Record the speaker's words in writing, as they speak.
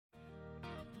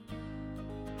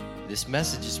This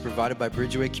message is provided by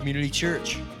Bridgeway Community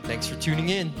Church. Thanks for tuning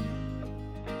in.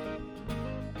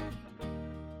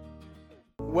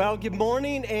 Well, good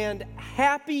morning and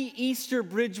happy Easter,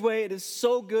 Bridgeway. It is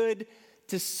so good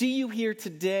to see you here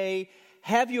today,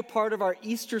 have you a part of our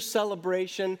Easter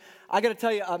celebration. I got to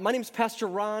tell you, my name is Pastor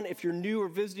Ron. If you're new or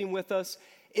visiting with us,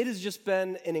 it has just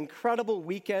been an incredible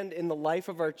weekend in the life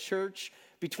of our church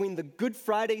between the Good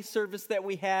Friday service that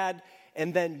we had,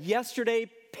 and then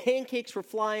yesterday, pancakes were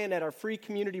flying at our free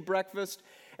community breakfast.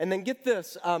 And then get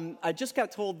this, I just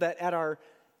got told that at our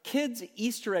kids'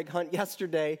 Easter egg hunt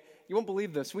yesterday, you won't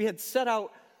believe this, we had set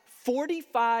out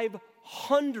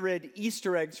 4,500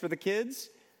 Easter eggs for the kids.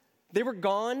 They were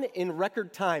gone in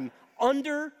record time,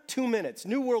 under 2 minutes.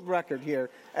 New world record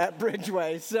here at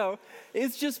Bridgeway. So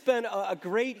it's just been a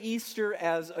great Easter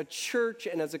as a church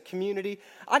and as a community.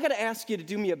 I got to ask you to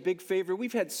do me a big favor.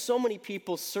 We've had so many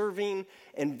people serving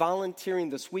and volunteering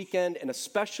this weekend, and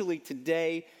especially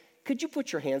today. Could you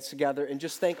put your hands together and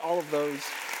just thank all of those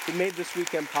who made this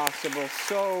weekend possible?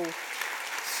 So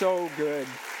good.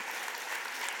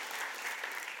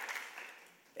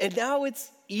 And now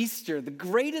it's Easter, the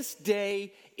greatest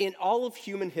day in all of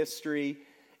human history.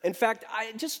 In fact,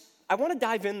 I want to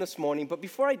dive in this morning, but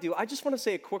before I do, I just want to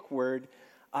say a quick word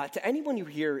to anyone who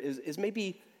here is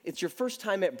maybe it's your first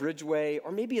time at Bridgeway,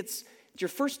 or maybe it's your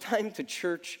first time to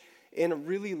church in a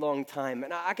really long time.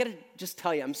 And I got to just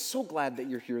tell you, I'm so glad that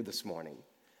you're here this morning.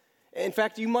 In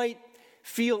fact, you might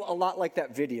feel a lot like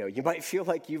that video. You might feel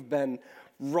like you've been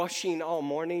rushing all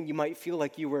morning. You might feel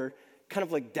like you were kind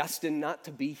of like destined not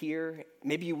to be here.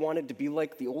 Maybe you wanted to be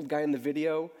like the old guy in the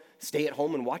video, stay at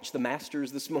home and watch the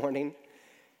Masters this morning.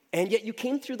 And yet you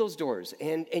came through those doors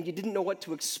and you didn't know what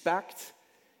to expect.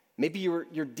 Maybe you're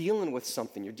dealing with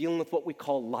something. You're dealing with what we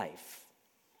call life.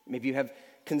 Maybe you have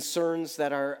concerns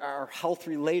that are health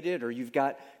related, or you've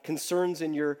got concerns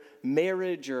in your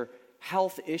marriage or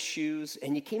health issues,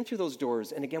 and you came through those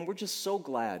doors. And again, we're just so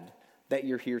glad that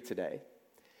you're here today.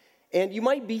 And you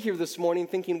might be here this morning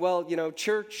thinking, well, you know,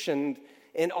 church and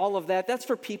all of that, that's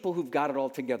for people who've got it all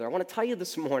together. I want to tell you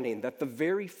this morning that the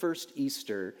very first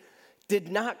Easter did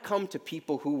not come to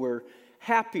people who were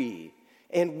happy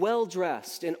and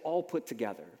well-dressed and all put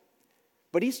together.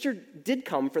 But Easter did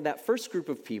come for that first group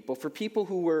of people, for people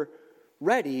who were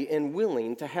ready and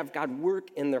willing to have God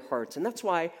work in their hearts. And that's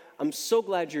why I'm so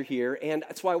glad you're here, and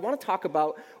that's why I want to talk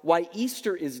about why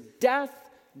Easter is death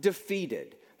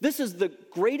defeated. This is the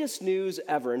greatest news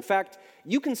ever. In fact,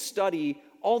 you can study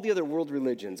all the other world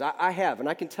religions. I have, and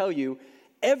I can tell you,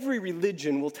 every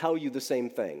religion will tell you the same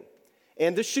thing.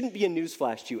 And this shouldn't be a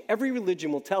newsflash to you. Every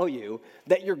religion will tell you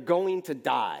that you're going to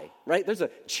die, right? There's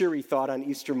a cheery thought on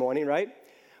Easter morning, right?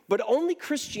 But only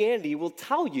Christianity will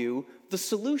tell you the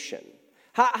solution,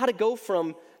 how to go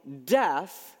from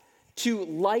death to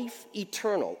life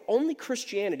eternal. Only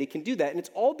Christianity can do that, and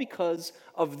it's all because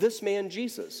of this man,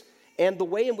 Jesus, and the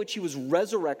way in which he was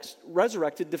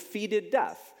resurrected defeated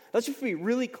death. Let's just be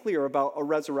really clear about a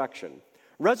resurrection.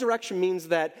 Resurrection means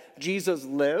that Jesus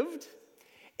lived,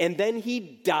 and then he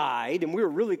died, and we were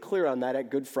really clear on that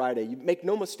at Good Friday. You make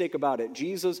no mistake about it.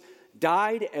 Jesus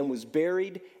died and was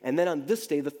buried, and then on this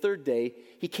day, the third day,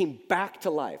 he came back to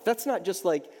life. That's not just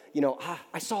like, you know,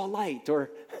 I saw a light,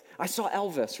 or I saw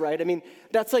Elvis, right? I mean,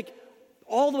 that's like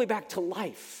all the way back to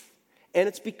life. And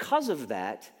it's because of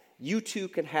that, you too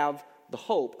can have the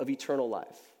hope of eternal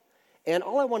life. And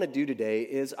all I want to do today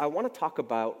is I want to talk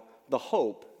about the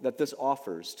hope that this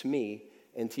offers to me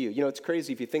and to you. You know, it's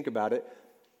crazy if you think about it.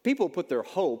 People put their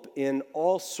hope in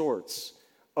all sorts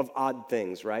of odd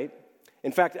things, right?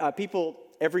 In fact, people,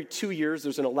 every 2 years,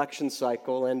 there's an election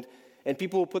cycle, and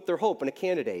people will put their hope in a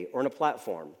candidate or in a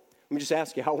platform. Let me just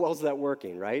ask you, how well is that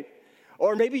working, right?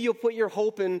 Or maybe you'll put your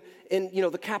hope in you know,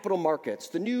 the capital markets,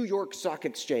 the New York Stock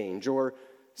Exchange, or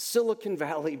Silicon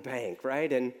Valley Bank,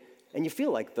 right? And you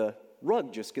feel like the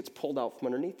rug just gets pulled out from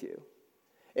underneath you.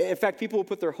 In fact, people will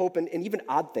put their hope in even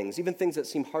odd things, even things that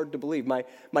seem hard to believe.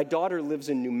 My daughter lives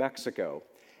in New Mexico,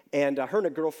 and her and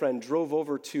a girlfriend drove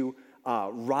over to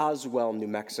Roswell, New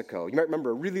Mexico. You might remember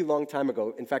a really long time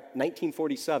ago, in fact,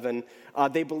 1947,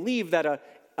 they believe that a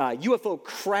UFO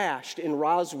crashed in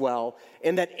Roswell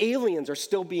and that aliens are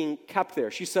still being kept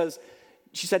there. She said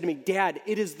to me, "Dad,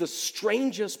 it is the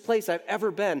strangest place I've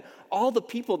ever been. All the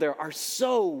people there are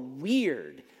so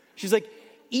weird." She's like,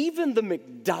 "Even the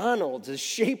McDonald's is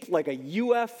shaped like a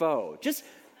UFO." Just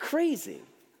crazy.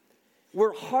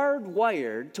 We're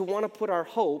hardwired to want to put our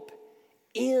hope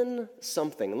in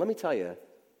something. And let me tell you,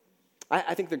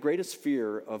 I think the greatest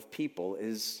fear of people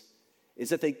is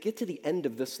that they get to the end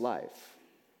of this life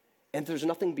and there's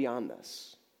nothing beyond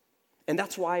this. And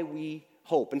that's why we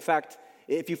hope. In fact,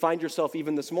 if you find yourself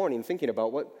even this morning thinking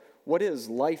about what is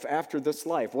life after this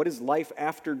life? What does life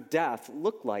after death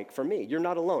look like for me? You're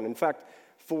not alone. In fact,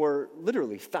 for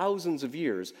literally thousands of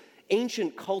years,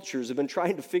 ancient cultures have been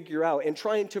trying to figure out and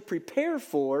trying to prepare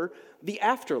for the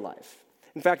afterlife.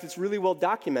 In fact, it's really well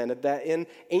documented that in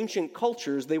ancient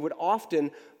cultures, they would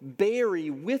often bury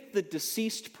with the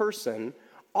deceased person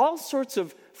all sorts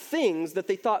of things that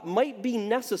they thought might be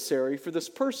necessary for this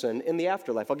person in the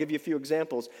afterlife. I'll give you a few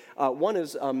examples. One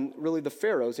is really the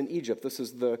pharaohs in Egypt. This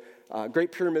is the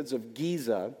Great Pyramids of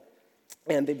Giza,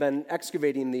 and they've been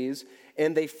excavating these,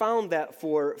 and they found that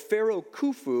for Pharaoh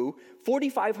Khufu,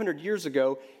 4,500 years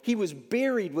ago, he was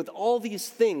buried with all these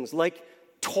things like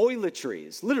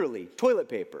toiletries, literally toilet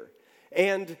paper,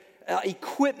 and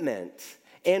equipment,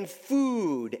 and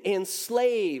food, and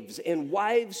slaves, and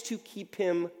wives to keep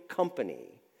him company.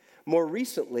 More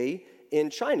recently, in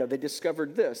China, they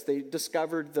discovered this. They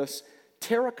discovered this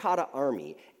terracotta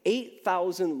army,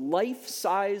 8,000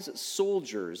 life-size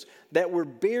soldiers that were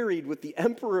buried with the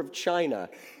Emperor of China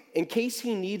in case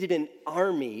he needed an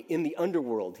army in the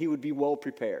underworld. He would be well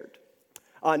prepared.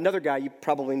 Another guy you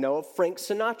probably know of, Frank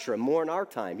Sinatra, more in our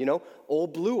time,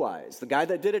 Old Blue Eyes, the guy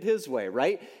that did it his way,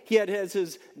 right? He had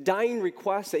his dying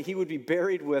request that he would be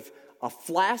buried with a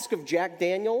flask of Jack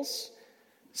Daniels,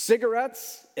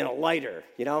 cigarettes, and a lighter,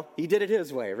 He did it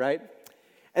his way, right?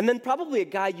 And then probably a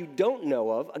guy you don't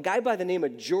know of, a guy by the name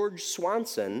of George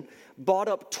Swanson, bought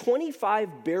up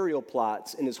 25 burial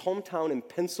plots in his hometown in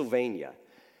Pennsylvania.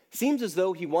 Seems as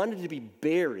though he wanted to be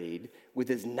buried with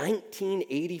his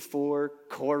 1984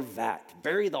 Corvette.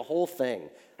 Bury the whole thing.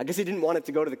 I guess he didn't want it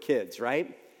to go to the kids,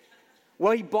 right?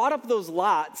 Well, he bought up those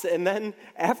lots, and then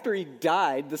after he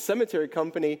died, the cemetery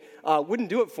company wouldn't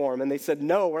do it for him, and they said,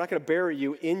 no, we're not going to bury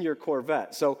you in your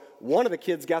Corvette. So one of the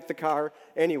kids got the car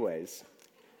anyways.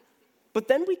 But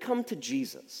then we come to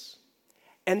Jesus.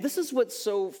 And this is what's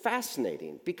so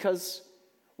fascinating, because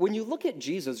when you look at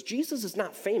Jesus, Jesus is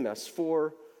not famous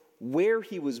for where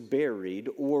he was buried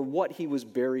or what he was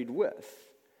buried with.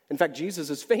 In fact, Jesus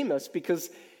is famous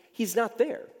because he's not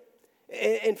there.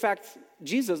 In fact,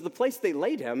 Jesus, the place they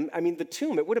laid him, the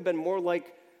tomb, it would have been more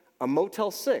like a Motel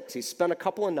 6. He spent a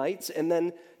couple of nights and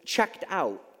then checked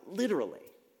out, literally.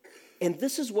 And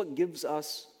this is what gives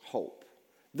us hope.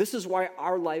 This is why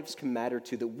our lives can matter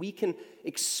too, that we can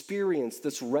experience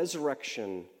this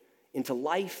resurrection into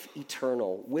life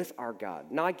eternal with our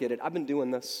God. Now, I get it. I've been doing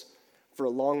this for a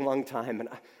long, long time. And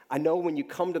I know when you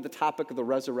come to the topic of the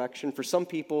resurrection, for some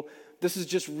people, this is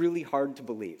just really hard to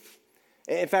believe.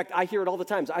 In fact, I hear it all the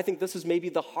time. I think this is maybe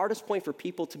the hardest point for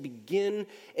people to begin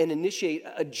and initiate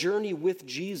a journey with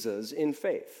Jesus in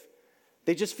faith.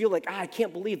 They just feel like, I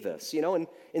can't believe this,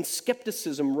 and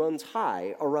skepticism runs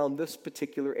high around this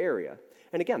particular area.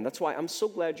 And again, that's why I'm so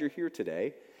glad you're here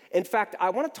today. In fact,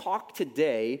 I want to talk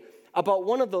today about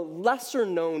one of the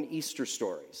lesser-known Easter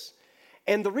stories.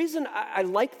 And the reason I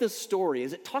like this story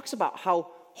is it talks about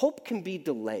how hope can be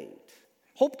delayed.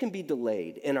 Hope can be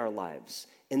delayed in our lives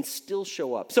and still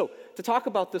show up. So to talk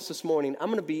about this morning, I'm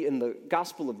going to be in the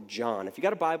Gospel of John. If you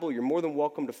got a Bible, you're more than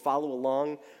welcome to follow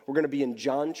along. We're going to be in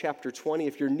John chapter 20.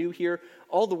 If you're new here,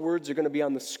 all the words are going to be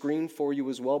on the screen for you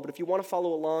as well. But if you want to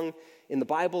follow along in the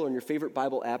Bible or in your favorite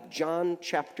Bible app, John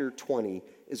chapter 20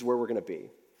 is where we're going to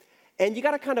be. And you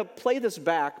got to kind of play this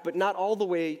back, but not all the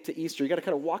way to Easter. You got to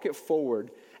kind of walk it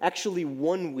forward, actually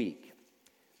 1 week.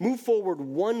 Move forward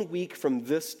 1 week from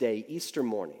this day, Easter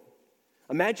morning.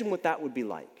 Imagine what that would be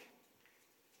like.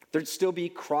 There'd still be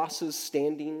crosses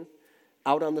standing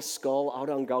out on the skull, out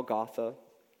on Golgotha.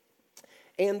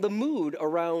 And the mood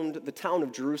around the town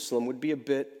of Jerusalem would be a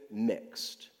bit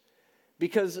mixed,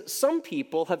 because some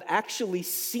people have actually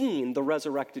seen the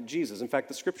resurrected Jesus. In fact,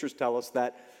 the scriptures tell us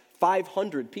that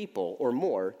 500 people or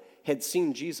more had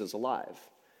seen Jesus alive,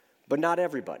 but not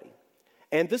everybody.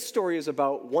 And this story is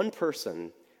about one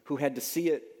person who had to see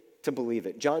it to believe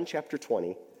it. John chapter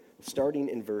 20, starting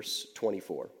in verse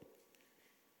 24.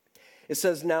 It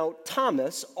says, "Now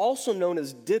Thomas, also known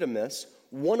as Didymus,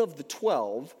 one of the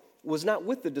 12, was not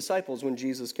with the disciples when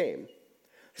Jesus came.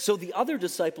 So the other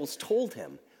disciples told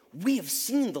him, 'We have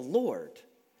seen the Lord.'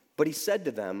 But he said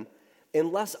to them,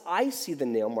 'Unless I see the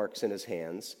nail marks in his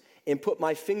hands, and put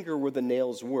my finger where the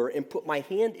nails were, and put my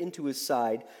hand into his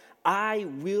side, I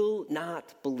will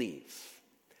not believe.'"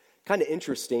 Kind of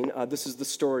interesting. This is the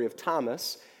story of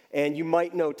Thomas. And you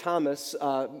might know Thomas,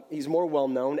 he's more well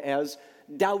known as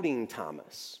Doubting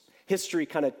Thomas. History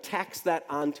kind of tacks that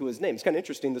onto his name. It's kind of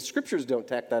interesting. The scriptures don't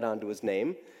tack that onto his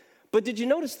name. But did you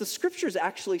notice the scriptures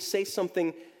actually say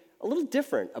something a little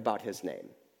different about his name?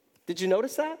 Did you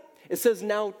notice that? It says,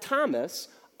 "Now Thomas,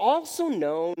 also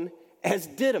known as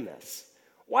Didymus,"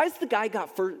 Why's the guy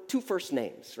got two first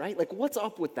names, right? Like, what's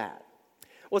up with that?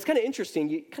 Well, it's kind of interesting.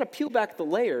 You kind of peel back the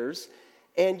layers,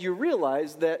 and you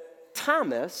realize that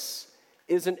Thomas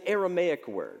is an Aramaic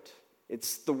word.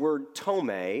 It's the word tome,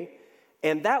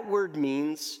 and that word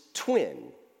means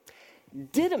twin.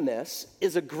 Didymus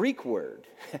is a Greek word,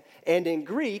 and in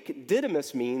Greek,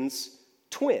 Didymus means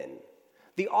twin.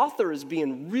 The author is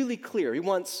being really clear. He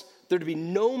wants there to be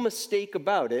no mistake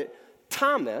about it.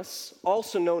 Thomas,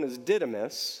 also known as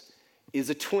Didymus, is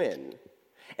a twin.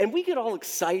 And we get all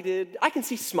excited. I can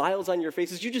see smiles on your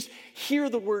faces. You just hear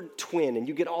the word twin and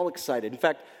you get all excited. In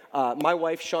fact, my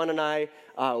wife, Sean, and I,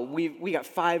 we got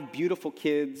 5 beautiful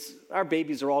kids. Our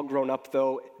babies are all grown up,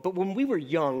 though. But when we were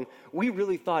young, we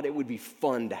really thought it would be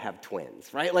fun to have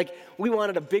twins, right? Like, we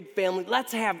wanted a big family.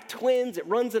 Let's have twins. It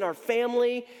runs in our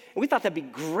family. And we thought that'd be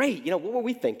great. You know, what were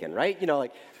we thinking, right? You know,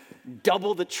 like,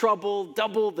 double the trouble,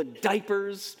 double the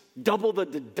diapers, double the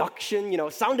deduction. You know,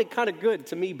 it sounded kind of good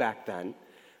to me back then.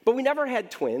 But we never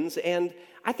had twins, and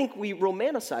I think we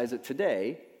romanticize it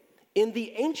today. In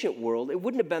the ancient world, it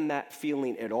wouldn't have been that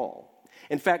feeling at all.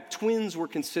 In fact, twins were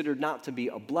considered not to be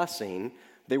a blessing.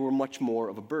 They were much more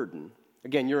of a burden.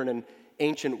 Again, you're in an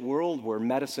ancient world where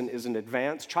medicine isn't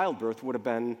advanced. Childbirth would have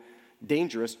been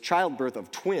dangerous. Childbirth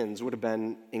of twins would have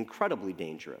been incredibly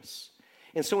dangerous.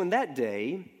 And so in that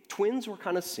day, twins were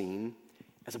kind of seen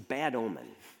as a bad omen.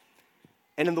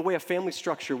 And in the way a family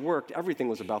structure worked, everything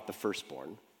was about the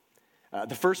firstborn.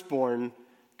 The firstborn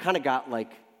kind of got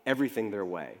like everything their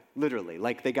way, literally.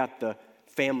 Like they got the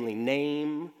family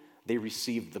name, they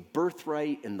received the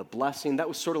birthright and the blessing. That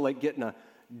was sort of like getting a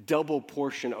double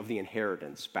portion of the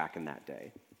inheritance back in that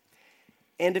day.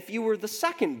 And if you were the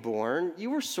secondborn, you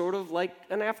were sort of like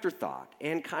an afterthought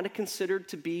and kind of considered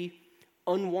to be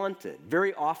unwanted.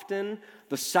 Very often,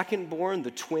 the secondborn,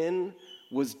 the twin,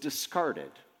 was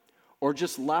discarded or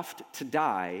just left to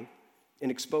die in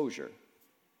exposure.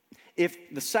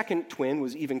 If the second twin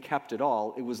was even kept at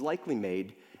all, it was likely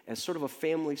made as sort of a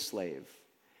family slave.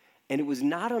 And it was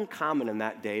not uncommon in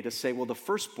that day to say, well, the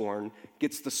firstborn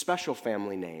gets the special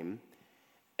family name,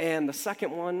 and the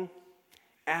second one,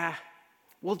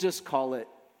 we'll just call it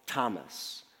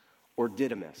Thomas or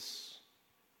Didymus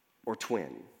or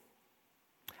twin.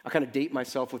 I'll kind of date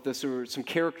myself with this. There were some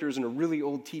characters in a really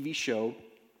old TV show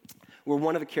where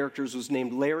one of the characters was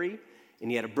named Larry, and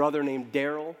he had a brother named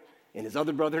Daryl, and his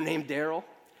other brother named Daryl.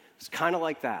 It's kind of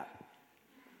like that.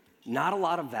 Not a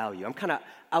lot of value. I'm kind of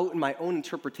out in my own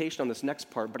interpretation on this next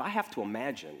part, but I have to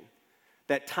imagine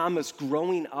that Thomas,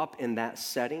 growing up in that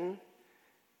setting,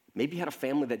 maybe had a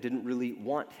family that didn't really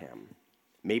want him.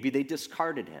 Maybe they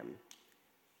discarded him.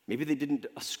 Maybe they didn't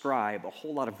ascribe a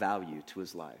whole lot of value to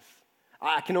his life.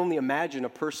 I can only imagine a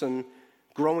person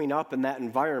growing up in that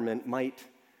environment might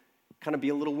kind of be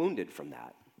a little wounded from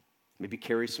that. Maybe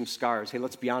carry some scars. Hey,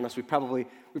 let's be honest, we probably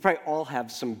all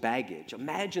have some baggage.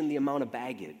 Imagine the amount of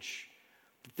baggage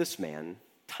that this man,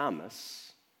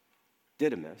 Thomas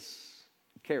Didymus,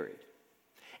 carried.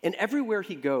 And everywhere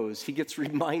he goes, he gets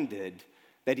reminded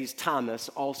that he's Thomas,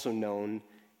 also known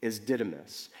as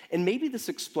Didymus. And maybe this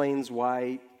explains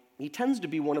why he tends to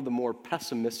be one of the more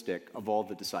pessimistic of all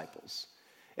the disciples.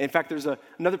 In fact, there's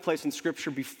another place in Scripture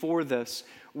before this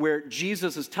where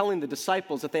Jesus is telling the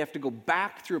disciples that they have to go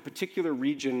back through a particular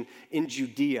region in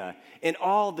Judea. And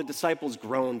all the disciples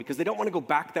groan because they don't want to go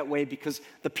back that way because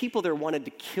the people there wanted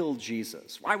to kill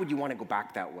Jesus. Why would you want to go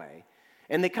back that way?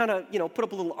 And they kind of, put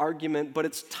up a little argument, but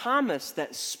it's Thomas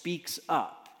that speaks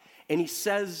up. And he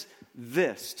says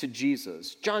this to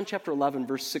Jesus. John chapter 11,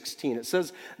 verse 16. It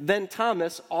says, "Then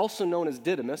Thomas, also known as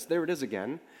Didymus," there it is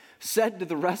again, "said to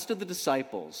the rest of the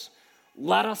disciples,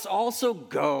 'Let us also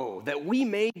go, that we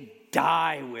may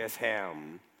die with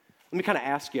him.'" Let me kind of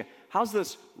ask you, how's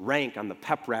this rank on the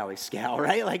pep rally scale,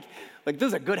 right? Like this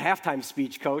is a good halftime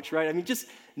speech, coach, right? I mean, just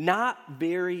not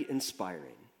very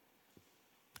inspiring.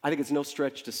 I think it's no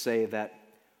stretch to say that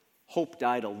hope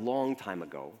died a long time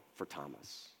ago for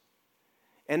Thomas.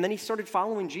 And then he started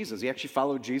following Jesus. He actually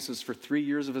followed Jesus for 3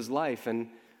 years of his life. And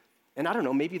I don't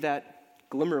know, maybe that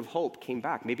glimmer of hope came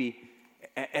back. Maybe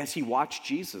as he watched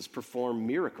Jesus perform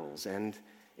miracles and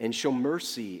show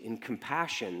mercy and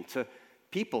compassion to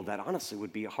people that honestly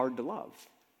would be hard to love.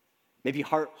 Maybe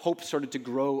hope started to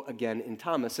grow again in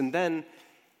Thomas. And then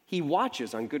he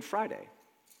watches on Good Friday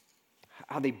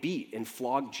how they beat and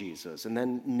flog Jesus and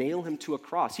then nail him to a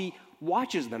cross. He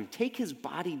watches them take his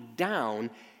body down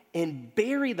and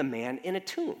bury the man in a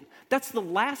tomb. That's the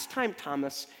last time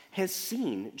Thomas has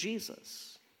seen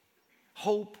Jesus.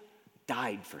 Hope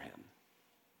died for him.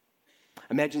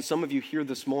 Imagine some of you here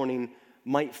this morning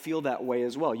might feel that way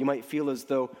as well. You might feel as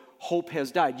though hope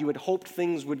has died. You had hoped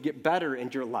things would get better in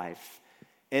your life,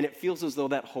 and it feels as though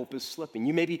that hope is slipping.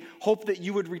 You maybe hope that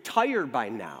you would retire by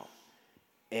now,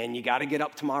 and you got to get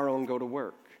up tomorrow and go to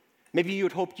work. Maybe you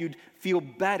had hoped you'd feel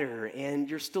better, and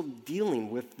you're still dealing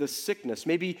with this sickness.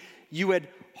 Maybe you had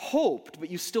hoped,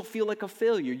 but you still feel like a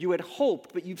failure. You had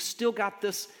hoped, but you've still got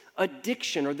this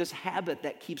addiction or this habit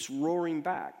that keeps roaring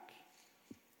back.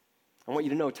 I want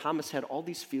you to know Thomas had all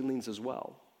these feelings as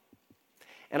well.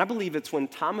 And I believe it's when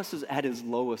Thomas is at his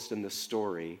lowest in this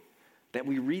story that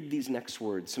we read these next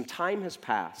words. Some time has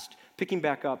passed, picking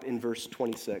back up in verse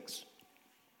 26.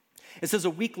 It says, a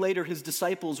week later, his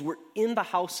disciples were in the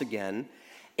house again,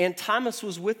 and Thomas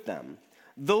was with them.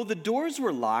 Though the doors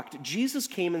were locked, Jesus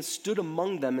came and stood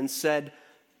among them and said,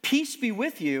 "Peace be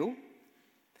with you."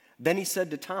 Then he said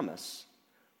to Thomas,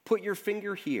 "Put your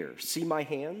finger here. See my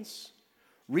hands?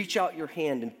 Reach out your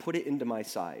hand and put it into my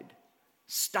side.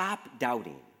 Stop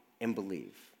doubting and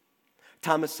believe."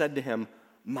 Thomas said to him,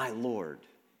 "My Lord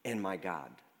and my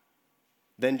God."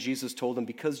 Then Jesus told him,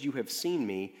 "Because you have seen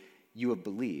me, you have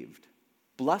believed.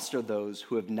 Blessed are those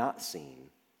who have not seen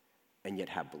and yet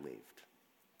have believed."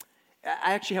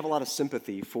 I actually have a lot of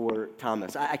sympathy for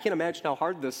Thomas. I can't imagine how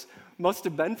hard this must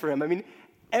have been for him. I mean,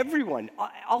 everyone,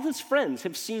 all his friends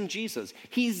have seen Jesus.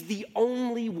 He's the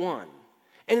only one.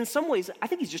 And in some ways, I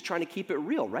think he's just trying to keep it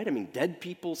real, right? I mean, dead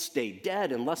people stay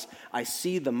dead unless I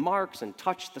see the marks and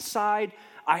touch the side.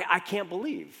 I can't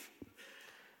believe.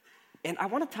 And I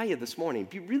want to tell you this morning,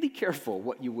 be really careful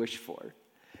what you wish for.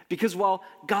 Because while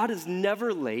God is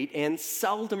never late and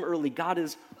seldom early, God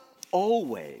is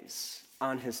always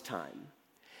on his time.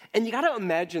 And you got to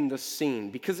imagine this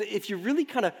scene, because if you really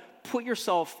kind of put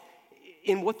yourself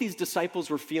in what these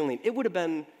disciples were feeling, it would have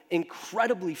been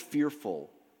incredibly fearful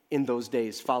in those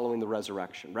days following the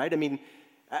resurrection, right? I mean,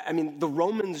 the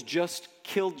Romans just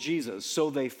killed Jesus, so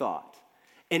they thought.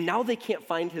 And now they can't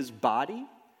find his body.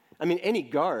 I mean, any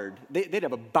guard, they'd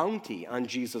have a bounty on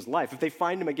Jesus' life. If they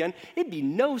find him again, it'd be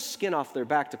no skin off their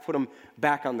back to put him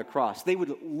back on the cross. They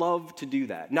would love to do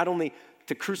that. Not only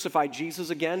to crucify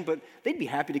Jesus again, but they'd be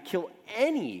happy to kill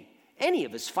any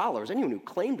of his followers, anyone who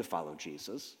claimed to follow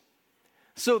Jesus.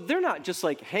 So they're not just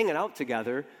like hanging out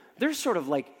together. They're sort of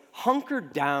like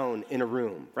hunkered down in a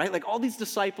room, right? Like all these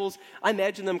disciples, I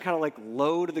imagine them kind of like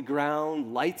low to the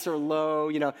ground, lights are low,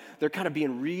 they're kind of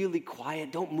being really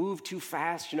quiet, don't move too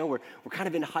fast, we're kind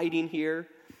of in hiding here.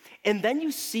 And then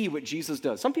you see what Jesus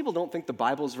does. Some people don't think the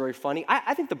Bible is very funny.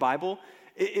 I think the Bible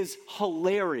is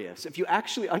hilarious if you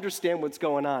actually understand what's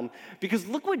going on, because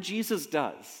look what Jesus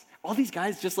does. All these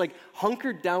guys just like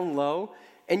hunkered down low,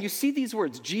 and you see these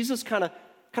words. Jesus kind of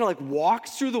like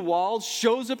walks through the walls,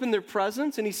 shows up in their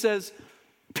presence, and he says,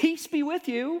 "Peace be with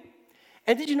you."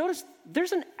 And did you notice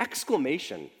there's an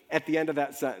exclamation at the end of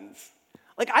that sentence?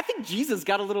 Like, I think Jesus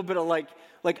got a little bit of like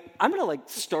I'm going to like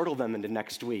startle them into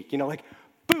next week, like,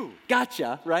 boo,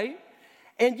 gotcha, right?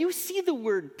 And you see the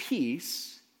word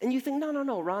peace, and you think,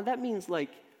 no, Ron, that means like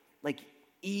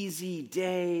easy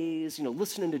days,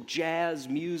 listening to jazz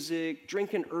music,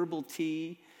 drinking herbal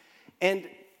tea. And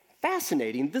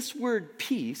fascinating, this word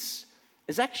peace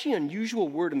is actually an unusual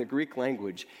word in the Greek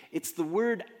language. It's the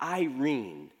word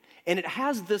irene, and it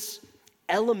has this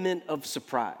element of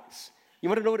surprise. You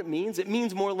want to know what it means? It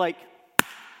means more like,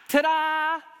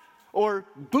 ta-da, or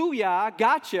booyah,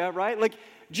 gotcha, right? Like,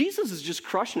 Jesus is just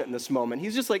crushing it in this moment.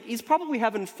 He's just like, he's probably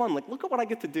having fun. Like, look at what I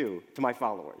get to do to my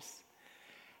followers.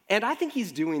 And I think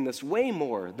he's doing this way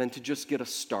more than to just get a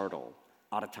startle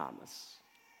out of Thomas.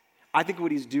 I think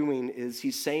what he's doing is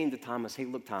he's saying to Thomas, hey,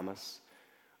 look, Thomas,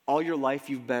 all your life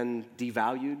you've been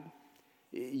devalued.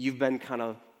 You've been kind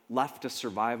of left to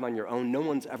survive on your own. No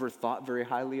one's ever thought very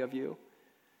highly of you.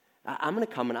 I'm going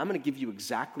to come and I'm going to give you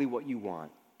exactly what you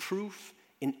want, proof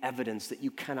and evidence that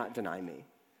you cannot deny me.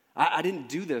 I didn't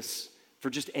do this for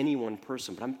just any one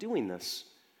person, but I'm doing this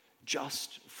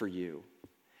just for you.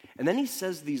 And then he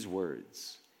says these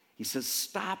words. He says,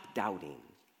 stop doubting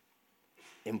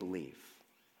and believe.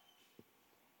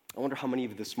 I wonder how many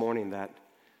of you this morning that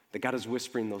God is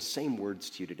whispering those same words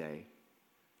to you today,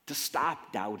 to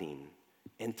stop doubting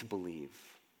and to believe.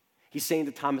 He's saying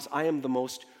to Thomas, I am the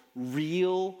most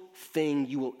real thing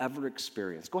you will ever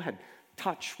experience. Go ahead,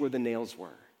 touch where the nails were.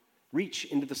 Reach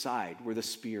into the side where the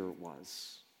spear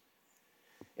was.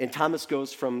 And Thomas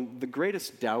goes from the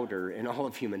greatest doubter in all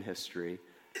of human history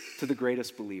to the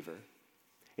greatest believer.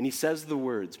 And he says the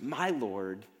words, my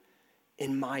Lord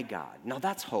and my God. Now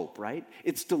that's hope, right?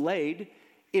 It's delayed,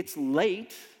 it's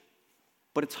late,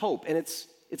 but it's hope. And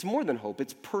it's more than hope,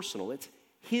 it's personal. It's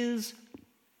his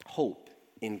hope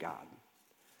in God.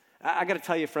 I got to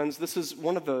tell you, friends, this is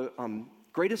one of the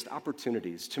greatest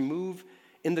opportunities to move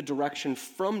in the direction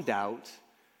from doubt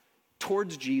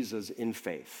towards Jesus in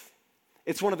faith.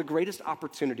 It's one of the greatest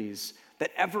opportunities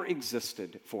that ever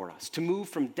existed for us, to move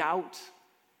from doubt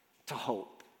to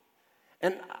hope.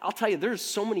 And I'll tell you, there's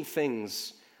so many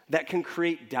things that can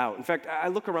create doubt. In fact, I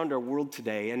look around our world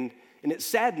today, and it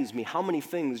saddens me how many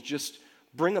things just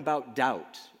bring about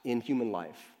doubt in human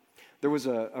life. There was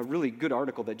a really good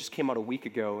article that just came out a week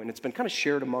ago, and it's been kind of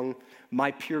shared among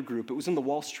my peer group. It was in the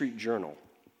Wall Street Journal,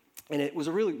 and it was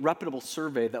a really reputable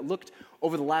survey that looked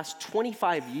over the last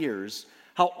 25 years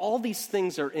how all these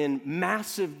things are in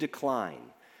massive decline.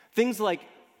 Things like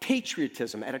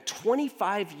patriotism at a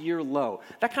 25-year low.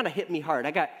 That kind of hit me hard.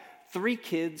 I got 3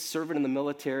 kids serving in the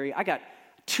military. I got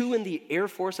 2 in the Air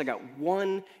Force. I got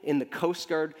 1 in the Coast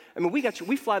Guard. I mean,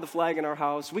 we fly the flag in our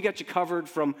house. We got you covered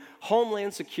from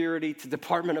Homeland Security to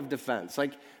Department of Defense.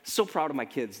 Like, so proud of my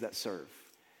kids that serve.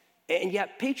 And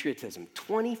yet, patriotism,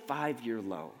 25-year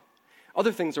low.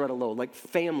 Other things are at a low, like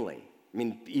family. I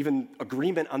mean, even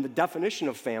agreement on the definition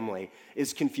of family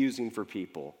is confusing for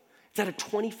people. It's at a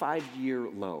 25-year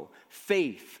low.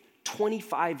 Faith,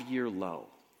 25-year low.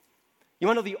 You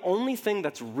want to know the only thing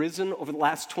that's risen over the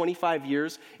last 25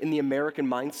 years in the American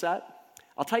mindset?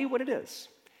 I'll tell you what it is.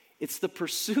 It's the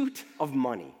pursuit of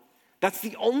money. That's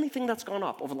the only thing that's gone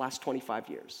up over the last 25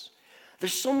 years.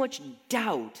 There's so much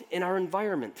doubt in our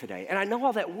environment today. And I know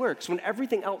how that works. When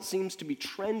everything else seems to be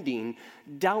trending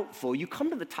doubtful, you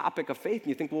come to the topic of faith and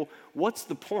you think, well, what's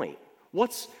the point?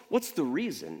 What's the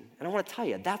reason? And I want to tell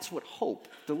you, that's what hope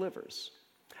delivers.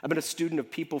 I've been a student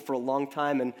of people for a long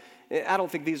time, and I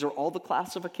don't think these are all the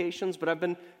classifications, but I've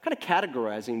been kind of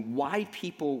categorizing why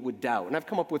people would doubt. And I've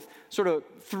come up with sort of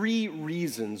 3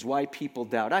 reasons why people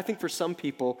doubt. I think for some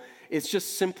people, it's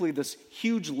just simply this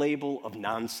huge label of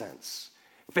nonsense.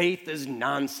 Faith is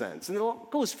nonsense. And they'll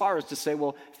go as far as to say,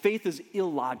 well, faith is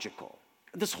illogical.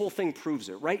 This whole thing proves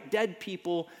it, right? Dead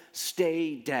people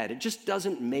stay dead. It just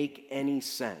doesn't make any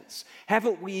sense.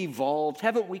 Haven't we evolved?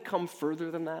 Haven't we come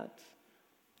further than that?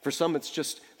 For some, it's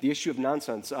just the issue of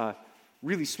nonsense. A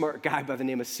really smart guy by the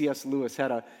name of C.S. Lewis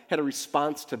had a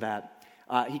response to that.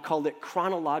 He called it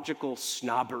chronological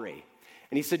snobbery.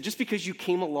 And he said, just because you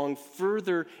came along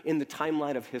further in the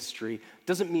timeline of history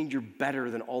doesn't mean you're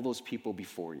better than all those people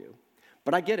before you.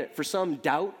 But I get it. For some,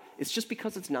 doubt, it's just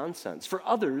because it's nonsense. For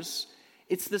others,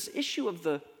 it's this issue of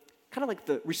the kind of like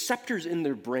the receptors in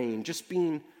their brain just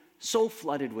being so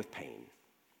flooded with pain.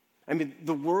 I mean,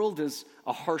 the world is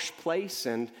a harsh place,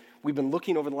 and we've been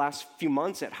looking over the last few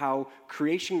months at how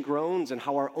creation groans and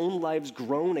how our own lives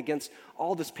groan against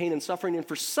all this pain and suffering. And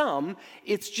for some,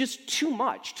 it's just too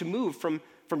much to move from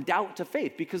doubt to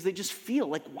faith because they just feel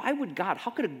like, why would God,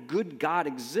 how could a good God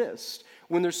exist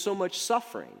when there's so much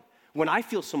suffering? When I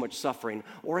feel so much suffering,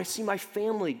 or I see my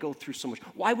family go through so much,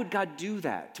 why would God do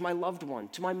that to my loved one,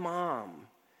 to my mom?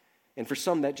 And for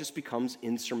some, that just becomes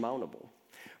insurmountable.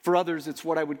 For others, it's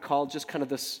what I would call just kind of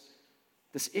this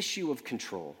issue of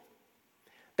control.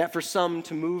 That for some,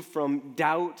 to move from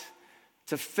doubt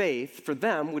to faith, for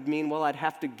them would mean, well, I'd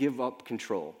have to give up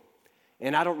control.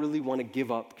 And I don't really want to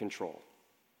give up control.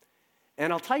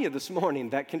 And I'll tell you this morning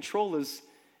that control is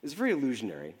very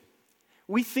illusionary.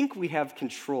 We think we have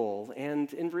control,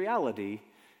 and in reality,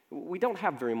 we don't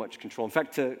have very much control. In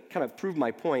fact, to kind of prove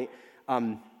my point,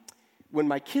 when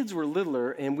my kids were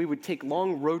littler and we would take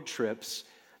long road trips,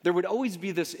 there would always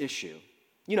be this issue.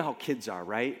 You know how kids are,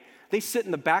 right? They sit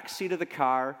in the back seat of the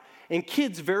car, and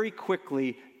kids very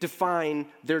quickly define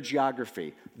their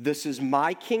geography. This is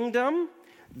my kingdom.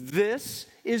 This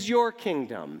is your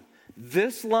kingdom.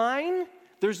 This line,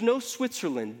 there's no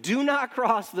Switzerland. Do not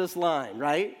cross this line,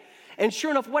 right? And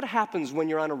sure enough, what happens when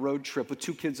you're on a road trip with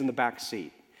 2 kids in the back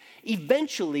seat?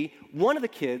 Eventually, one of the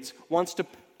kids wants to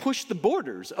push the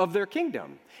borders of their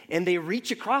kingdom, and they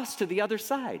reach across to the other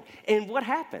side. And what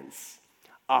happens?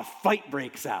 A fight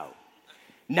breaks out.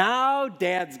 Now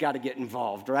dad's got to get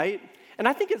involved, right? And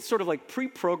I think it's sort of like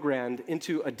pre-programmed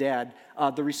into a dad,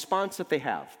 the response that they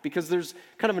have, because there's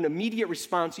kind of an immediate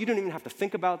response. You don't even have to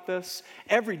think about this.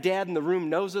 Every dad in the room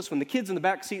knows this. When the kids in the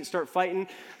back seat start fighting,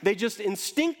 they just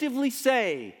instinctively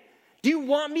say, "Do you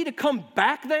want me to come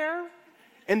back there?"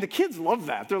 And the kids love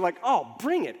that. They're like, "Oh,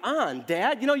 bring it on,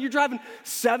 Dad. You know, you're driving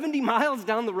 70 miles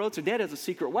down the road, so Dad has a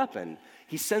secret weapon.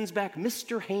 He sends back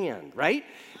Mr. Hand, right?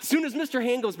 As soon as Mr.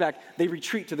 Hand goes back, they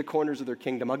retreat to the corners of their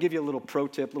kingdom. I'll give you a little pro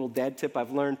tip, little dad tip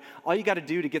I've learned. All you got to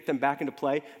do to get them back into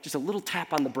play, just a little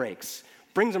tap on the brakes.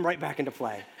 Brings them right back into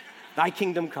play. Thy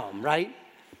kingdom come, right?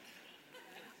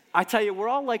 I tell you, we're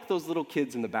all like those little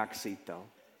kids in the back seat, though,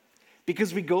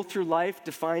 because we go through life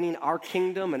defining our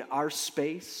kingdom and our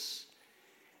space.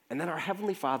 And then our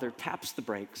Heavenly Father taps the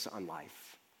brakes on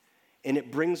life. And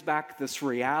it brings back this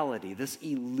reality, this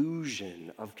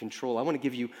illusion of control. I want to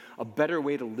give you a better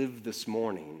way to live this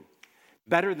morning.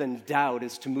 Better than doubt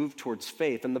is to move towards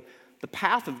faith. And the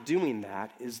path of doing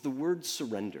that is the word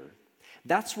surrender.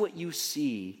 That's what you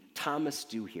see Thomas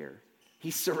do here.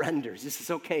 He surrenders. He says,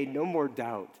 okay, no more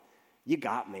doubt. You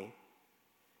got me.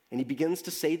 And he begins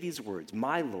to say these words,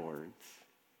 my Lord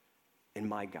and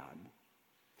my God.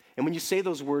 And when you say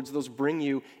those words, those bring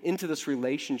you into this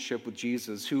relationship with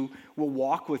Jesus, who will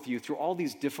walk with you through all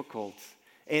these difficult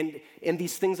and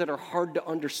these things that are hard to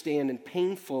understand and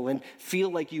painful and feel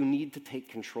like you need to take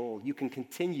control. You can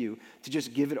continue to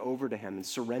just give it over to him and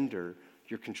surrender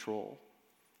your control.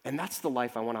 And that's the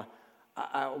life I want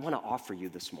to offer you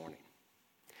this morning.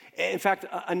 In fact,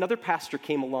 another pastor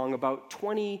came along about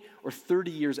 20 or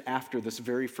 30 years after this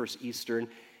very first Easter, and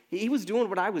he was doing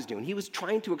what I was doing. He was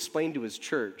trying to explain to his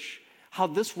church how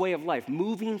this way of life,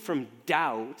 moving from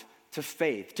doubt to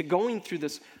faith, to going through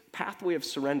this pathway of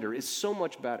surrender, is so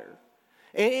much better.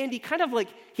 And he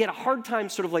he had a hard time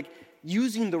sort of like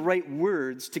using the right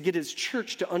words to get his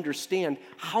church to understand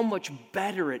how much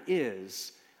better it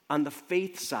is on the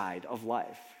faith side of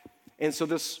life. And so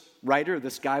this writer,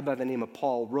 this guy by the name of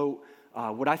Paul, wrote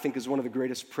what I think is one of the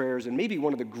greatest prayers and maybe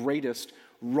one of the greatest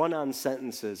run-on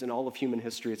sentences in all of human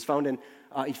history. It's found in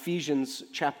Ephesians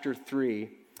chapter 3.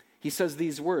 He says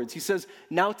these words. He says,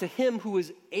 now to him who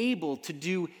is able to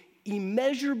do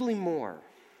immeasurably more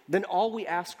than all we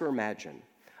ask or imagine,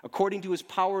 according to his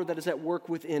power that is at work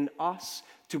within us,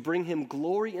 to bring him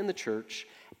glory in the church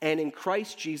and in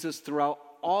Christ Jesus throughout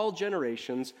all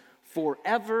generations,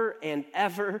 forever and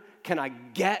ever. Can I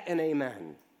get an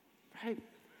amen? Right?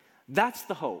 That's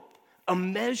the hope.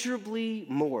 Immeasurably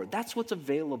more. That's what's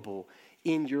available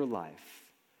in your life.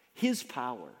 His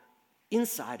power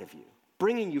inside of you,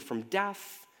 bringing you from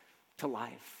death to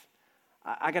life.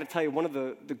 I got to tell you, one of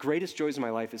the greatest joys of my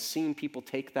life is seeing people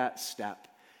take that step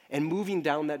and moving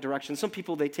down that direction. Some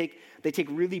people, they take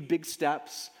really big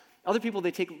steps. Other people,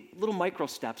 they take little micro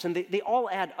steps, and they all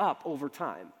add up over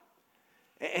time.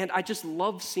 And I just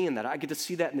love seeing that. I get to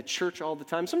see that in the church all the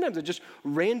time. Sometimes I just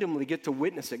randomly get to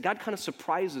witness it. God kind of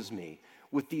surprises me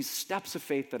with these steps of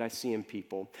faith that I see in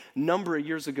people. A number of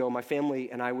years ago, my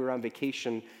family and I were on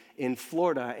vacation in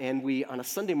Florida, and we, on a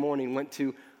Sunday morning, went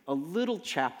to a little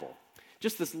chapel,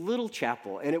 just this little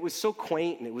chapel. And it was so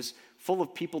quaint, and it was full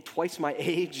of people twice my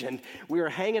age, and we were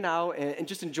hanging out and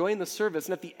just enjoying the service.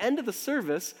 And at the end of the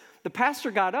service, the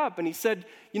pastor got up and he said,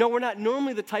 we're not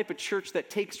normally the type of church that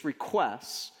takes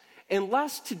requests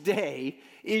unless today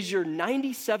is your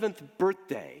 97th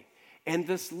birthday. And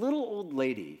this little old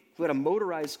lady who had a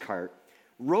motorized cart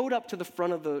rode up to the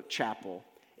front of the chapel,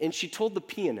 and she told the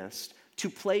pianist to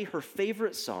play her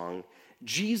favorite song,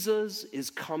 Jesus is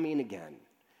Coming Again.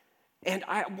 And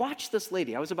I watched this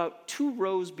lady. I was about 2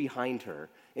 rows behind her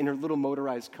in her little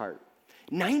motorized cart.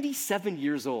 97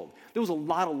 years old. There was a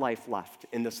lot of life left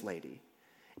in this lady.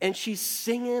 And she's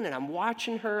singing, and I'm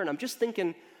watching her, and I'm just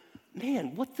thinking,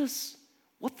 man, what this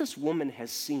woman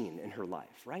has seen in her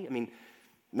life, right?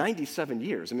 97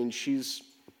 years.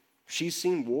 She's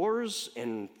seen wars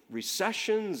and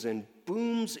recessions and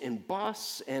booms and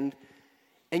busts, and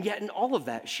yet in all of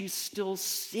that, she's still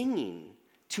singing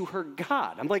to her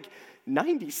God. I'm like,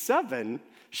 97?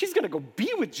 She's going to go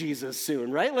be with Jesus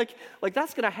soon, right? Like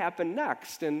that's going to happen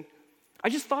next. And I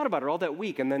just thought about her all that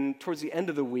week. And then towards the end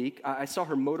of the week, I saw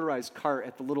her motorized cart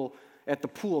at the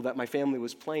pool that my family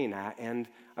was playing at. And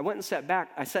I went and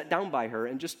I sat down by her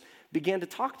and just began to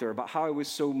talk to her about how I was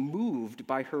so moved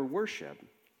by her worship.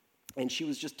 And she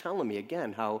was just telling me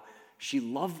again how she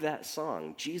loved that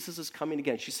song, Jesus is Coming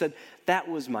Again. She said, that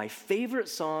was my favorite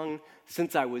song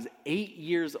since I was 8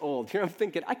 years old. Here I'm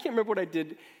thinking, I can't remember what I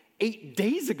did 8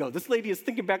 days ago. This lady is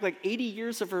thinking back like 80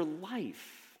 years of her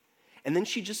life. And then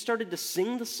she just started to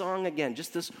sing the song again,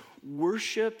 just this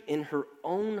worship in her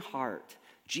own heart.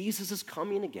 Jesus is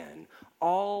coming again.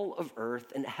 All of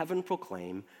earth and heaven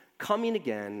proclaim, coming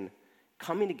again,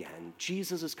 coming again.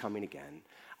 Jesus is coming again.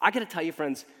 I got to tell you,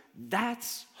 friends,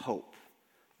 that's hope.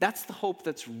 That's the hope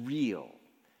that's real.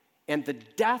 And the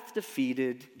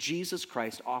death-defeated Jesus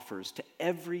Christ offers to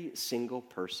every single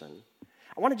person.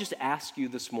 I want to just ask you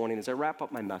this morning as I wrap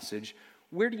up my message,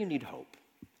 where do you need hope?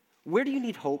 Where do you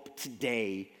need hope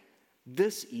today,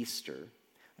 this Easter?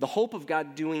 The hope of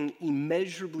God doing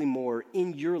immeasurably more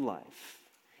in your life,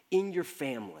 in your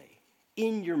family,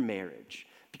 in your marriage.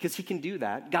 Because he can do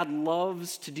that. God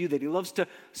loves to do that. He loves to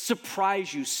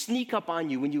surprise you, sneak up on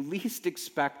you when you least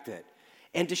expect it,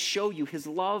 and to show you his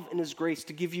love and his grace,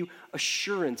 to give you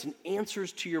assurance and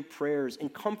answers to your prayers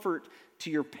and comfort to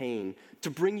your pain, to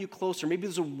bring you closer. Maybe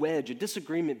there's a wedge, a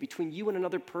disagreement between you and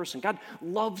another person. God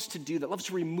loves to do that, loves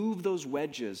to remove those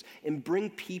wedges and bring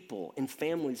people and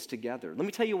families together. Let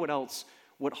me tell you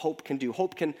what hope can do.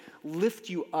 Hope can lift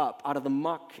you up out of the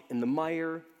muck and the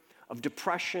mire of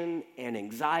depression and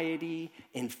anxiety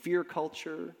and fear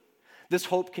culture. This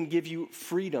hope can give you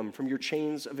freedom from your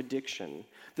chains of addiction.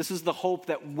 This is the hope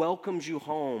that welcomes you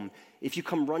home if you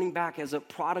come running back as a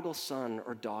prodigal son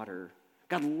or daughter.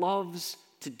 God loves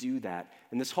to do that,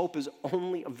 and this hope is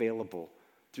only available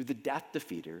through the death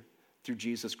defeater, through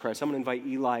Jesus Christ. I'm going to invite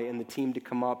Eli and the team to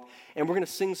come up, and we're going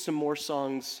to sing some more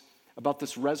songs about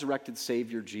this resurrected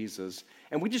Savior, Jesus.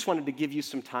 And we just wanted to give you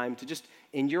some time to just,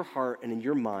 in your heart and in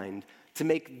your mind, to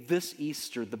make this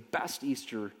Easter the best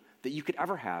Easter that you could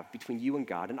ever have between you and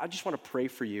God. And I just want to pray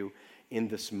for you in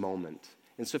this moment.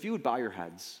 And so if you would bow your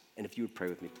heads, and if you would pray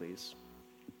with me, please.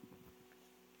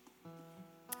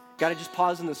 God, I just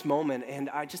pause in this moment, and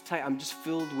I just tell you, I'm just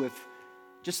filled with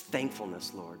just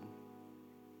thankfulness, Lord,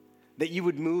 that you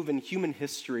would move in human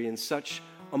history in such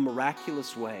a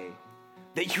miraculous way,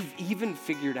 that you've even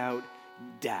figured out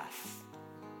death.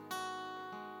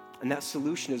 And that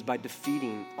solution is by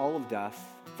defeating all of death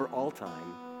for all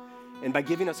time, and by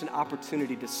giving us an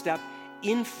opportunity to step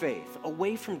in faith,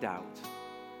 away from doubt,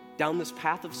 down this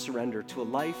path of surrender to a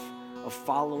life of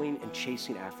following and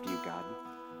chasing after you, God.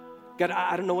 God,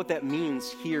 I don't know what that means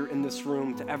here in this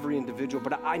room to every individual,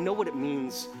 but I know what it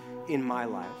means in my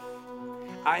life.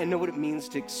 I know what it means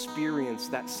to experience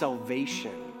that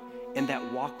salvation and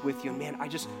that walk with you. And man,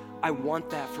 I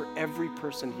want that for every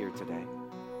person here today.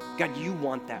 God, you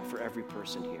want that for every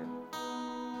person here.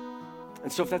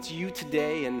 And so if that's you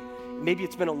today, and maybe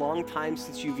it's been a long time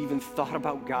since you've even thought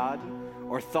about God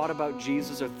or thought about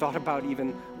Jesus or thought about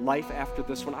even life after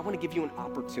this one, I want to give you an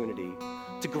opportunity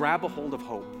to grab a hold of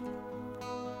hope,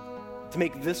 to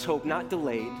make this hope not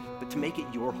delayed, but to make it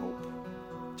your hope,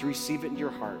 to receive it in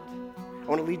your heart. I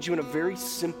want to lead you in a very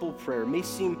simple prayer. It may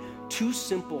seem too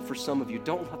simple for some of you.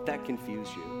 Don't let that confuse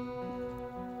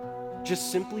you.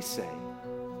 Just simply say,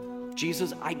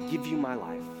 Jesus, I give you my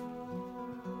life.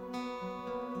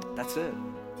 That's it.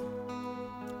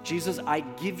 Jesus, I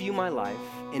give you my life,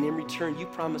 and in return, you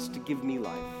promise to give me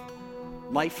life.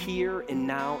 Life here and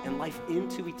now, and life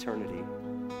into eternity.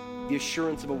 The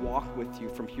assurance of a walk with you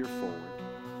from here forward.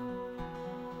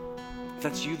 If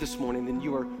that's you this morning, then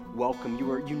you are welcome.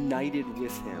 You are united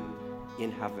with him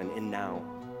in heaven and now.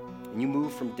 And you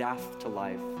move from death to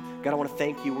life. God, I want to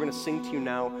thank you. We're going to sing to you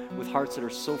now with hearts that are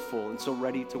so full and so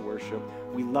ready to worship.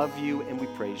 We love you and we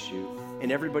praise you.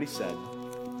 And everybody said,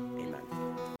 amen.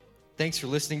 Thanks for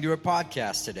listening to our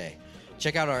podcast today.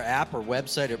 Check out our app or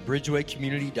website at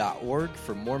bridgewaycommunity.org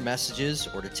for more messages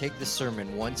or to take the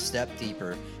sermon one step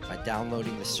deeper by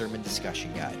downloading the sermon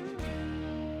discussion guide.